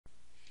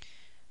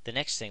The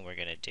next thing we're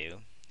going to do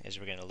is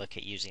we're going to look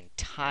at using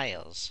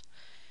tiles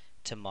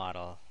to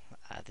model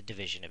the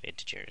division of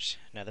integers.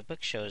 Now the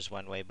book shows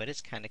one way, but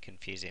it's kind of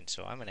confusing,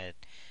 so I'm going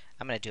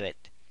to do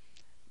it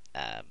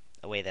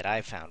a way that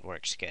I found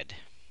works good.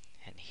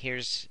 And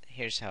here's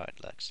how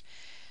it looks.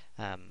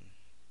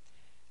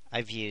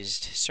 I've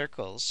used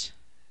circles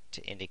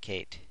to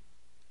indicate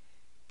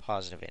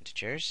positive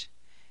integers,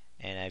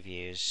 and I've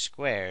used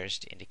squares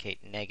to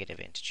indicate negative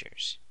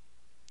integers.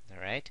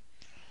 Alright?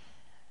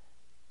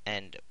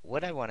 And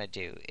what I want to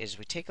do is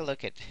we take a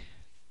look at,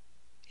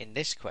 in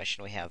this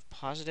question we have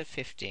positive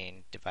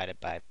 15 divided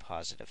by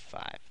positive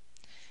 5.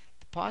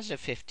 The positive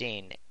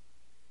 15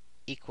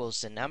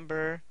 equals the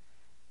number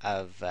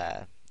of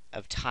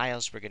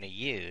tiles we're going to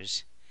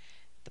use.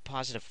 The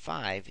positive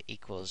 5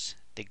 equals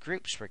the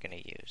groups we're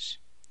going to use.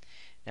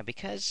 Now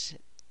because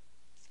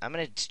I'm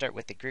going to start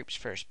with the groups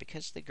first.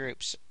 Because the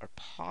groups are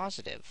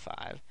positive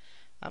 5,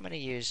 I'm going to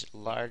use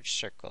large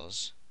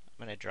circles.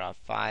 I'm going to draw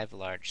 5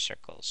 large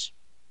circles.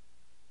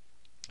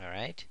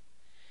 Alright?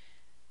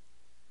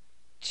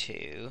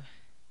 2,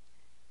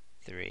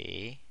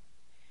 3,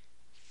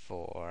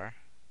 4,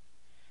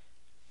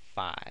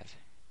 5.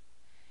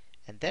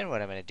 And then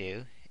what I'm going to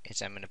do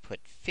is I'm going to put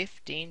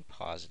 15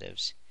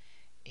 positives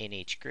in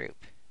each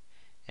group.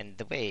 And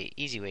the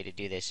easy way to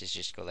do this is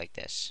just go like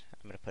this.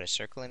 I'm going to put a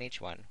circle in each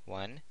one.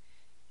 1,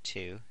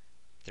 2,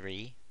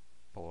 3,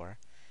 4,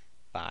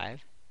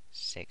 5,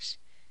 6,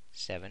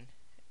 7,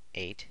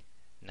 8,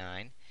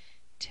 9,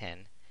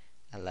 10,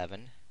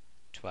 11,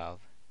 12,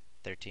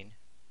 13,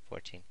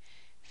 14,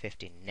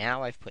 15.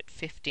 Now I've put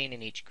 15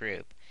 in each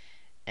group,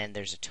 and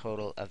there's a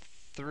total of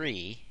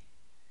 3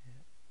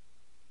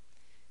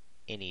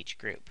 in each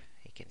group.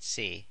 You can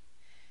see.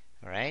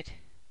 Alright?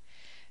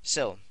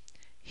 So,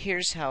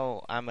 here's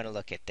how I'm going to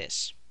look at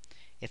this.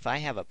 If I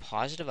have a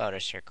positive outer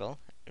circle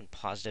and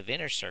positive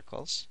inner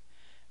circles,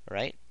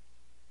 right?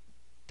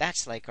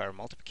 That's like our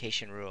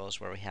multiplication rules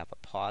where we have a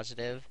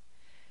positive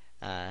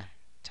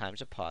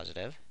times a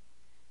positive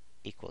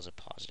equals a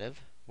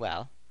positive.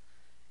 Well,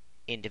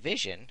 in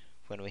division,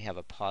 when we have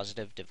a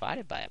positive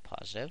divided by a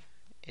positive,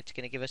 it's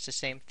going to give us the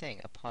same thing,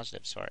 a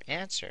positive. So our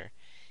answer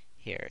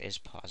here is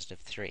positive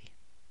 3.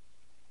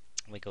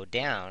 We go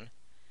down,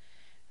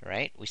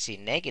 right? We see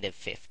negative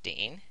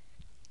 15.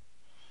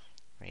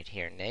 Right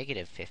here,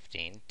 negative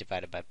 15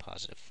 divided by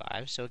positive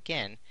 5. So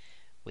again,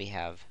 we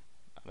have,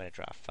 I'm going to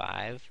draw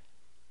 5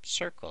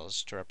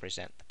 circles to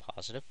represent the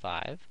positive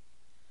 5.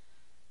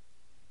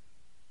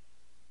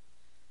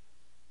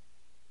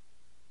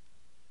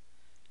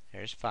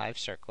 There's 5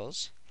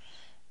 circles.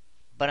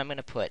 But I'm going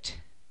to put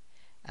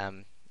a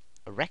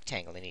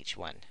rectangle in each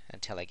one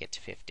until I get to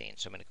 15.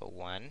 So I'm going to go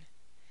 1,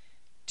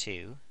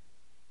 2,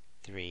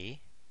 3,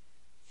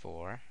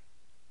 4,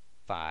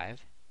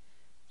 5,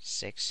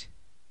 6,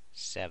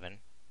 7,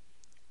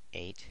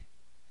 8,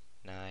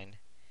 9,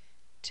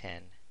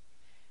 10,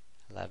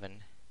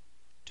 11,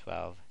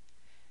 12,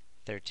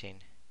 13,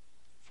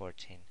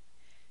 14,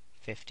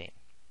 15.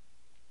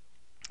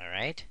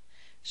 Alright?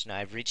 So now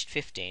I've reached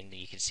 15.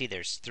 You can see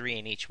there's 3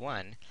 in each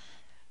one.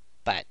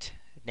 But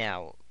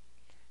now,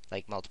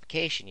 like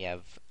multiplication, you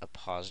have a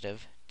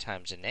positive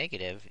times a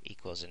negative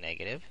equals a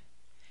negative.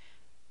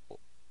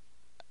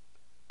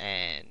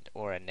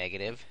 Or a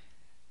negative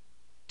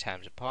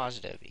times a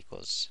positive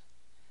equals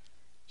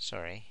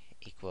a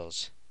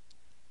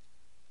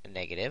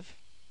negative.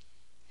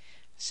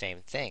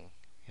 Same thing.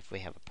 If we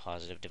have a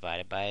positive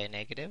divided by a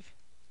negative,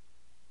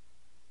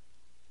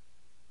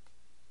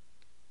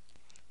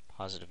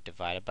 positive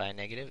divided by a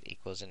negative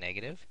equals a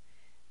negative,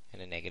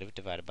 and a negative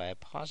divided by a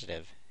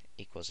positive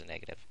equals a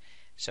negative.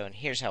 So, and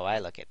here's how I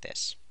look at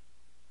this.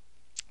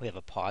 We have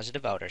a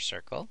positive outer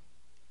circle,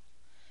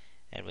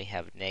 and we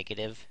have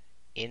negative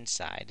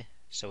inside.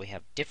 So we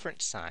have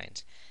different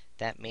signs.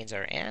 That means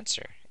our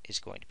answer is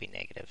going to be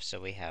negative. So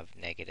we have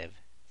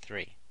negative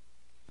 3.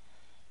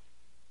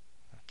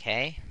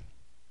 Okay?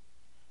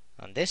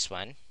 On this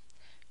one,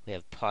 we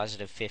have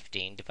positive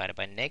 15 divided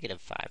by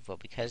negative 5. Well,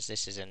 because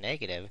this is a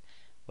negative,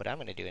 what I'm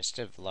going to do,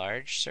 instead of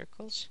large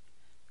circles,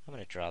 I'm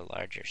going to draw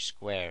larger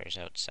squares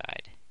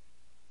outside.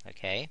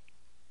 Okay?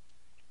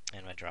 And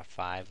I'm going to draw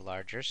 5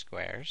 larger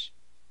squares.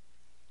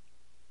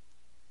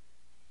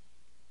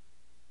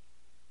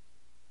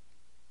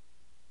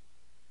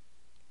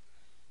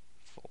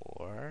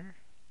 4,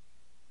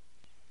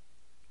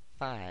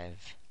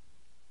 5.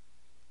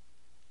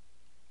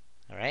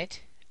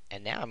 Alright?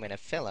 And now I'm going to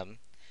fill them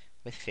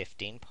with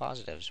 15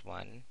 positives.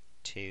 1,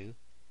 2,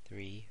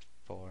 3,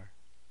 4,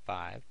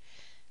 5,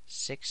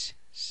 6,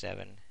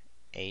 7,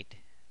 8,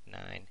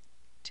 9,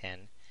 10,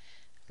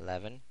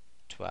 11,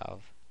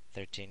 12,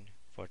 13,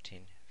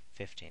 14,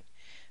 15.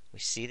 We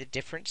see the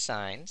different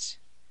signs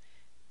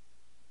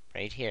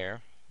right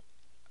here.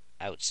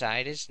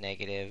 Outside is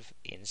negative,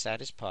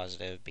 inside is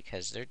positive.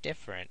 Because they're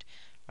different,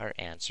 our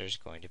answer is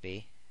going to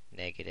be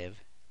negative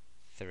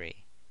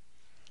 3.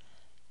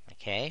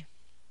 Okay?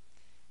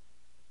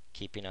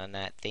 Keeping on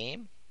that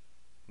theme,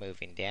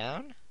 moving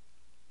down.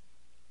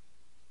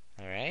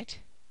 Alright?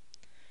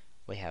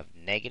 we have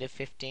negative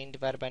 15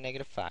 divided by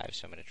negative 5.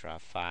 So I'm going to draw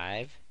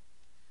 5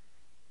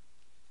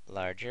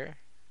 larger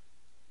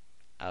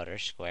outer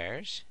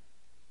squares.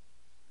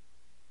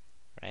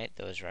 Right?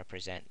 Those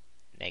represent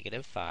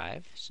negative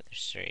 5. So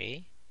there's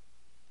 3,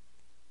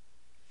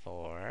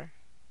 4,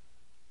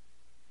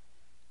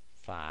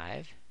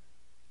 5.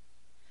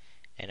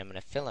 And I'm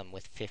going to fill them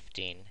with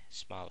 15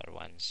 smaller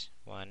ones.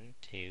 1,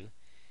 2,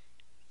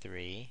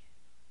 3,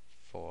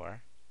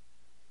 4,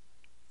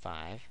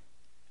 5,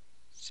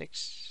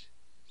 6,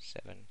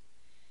 7,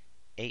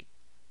 8,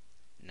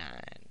 9,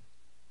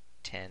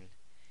 10,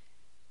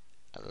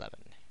 11,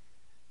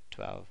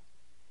 12,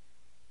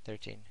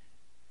 13,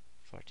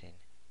 14,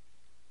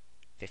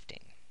 15.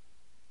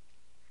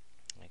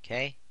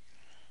 Okay?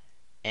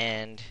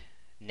 And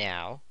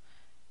now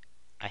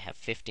I have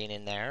 15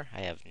 in there.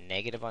 I have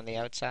negative on the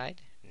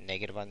outside,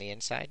 negative on the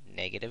inside.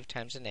 Negative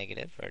times a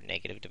negative, or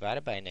negative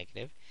divided by a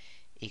negative,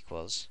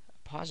 equals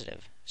a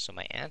positive. So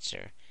my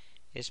answer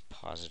is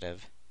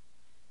positive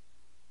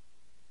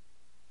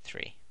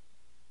 3.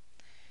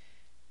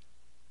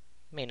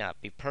 May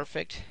not be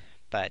perfect,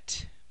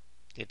 but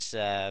it's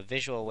a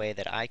visual way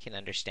that I can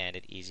understand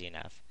it easy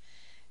enough.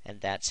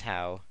 And that's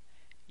how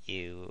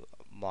you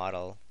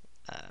model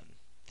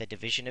the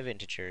division of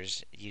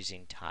integers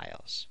using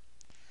tiles.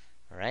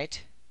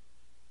 Alright?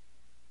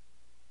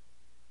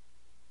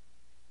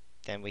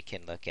 Then we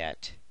can look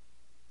at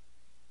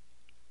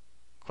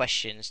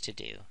questions to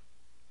do.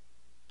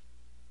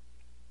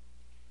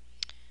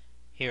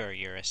 Here are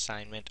your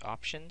assignment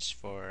options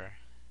for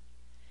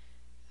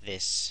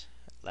this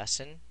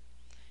lesson.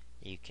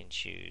 You can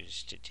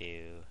choose to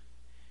do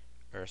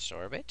Earth's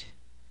orbit.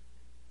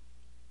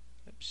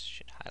 Oops,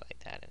 should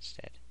highlight that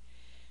instead.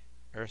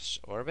 Earth's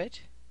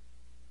orbit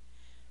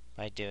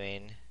by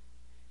doing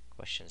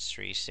questions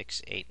 3,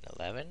 6, 8, and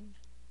 11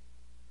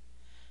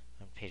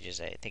 on pages,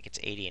 I think it's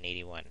 80 and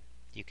 81.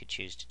 You could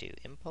choose to do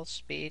impulse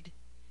speed,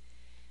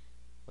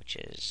 which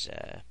is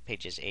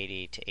pages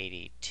 80 to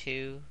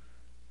 82.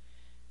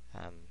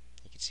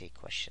 You can see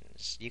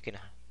questions. You can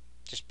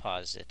just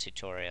pause the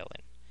tutorial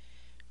and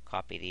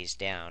copy these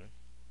down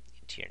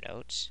into your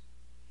notes.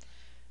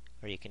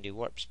 Or you can do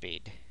warp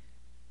speed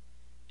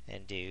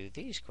and do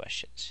these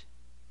questions.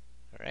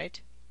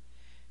 Alright?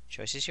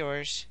 Choice is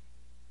yours.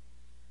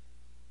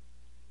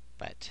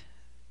 But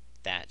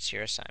that's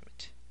your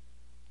assignment.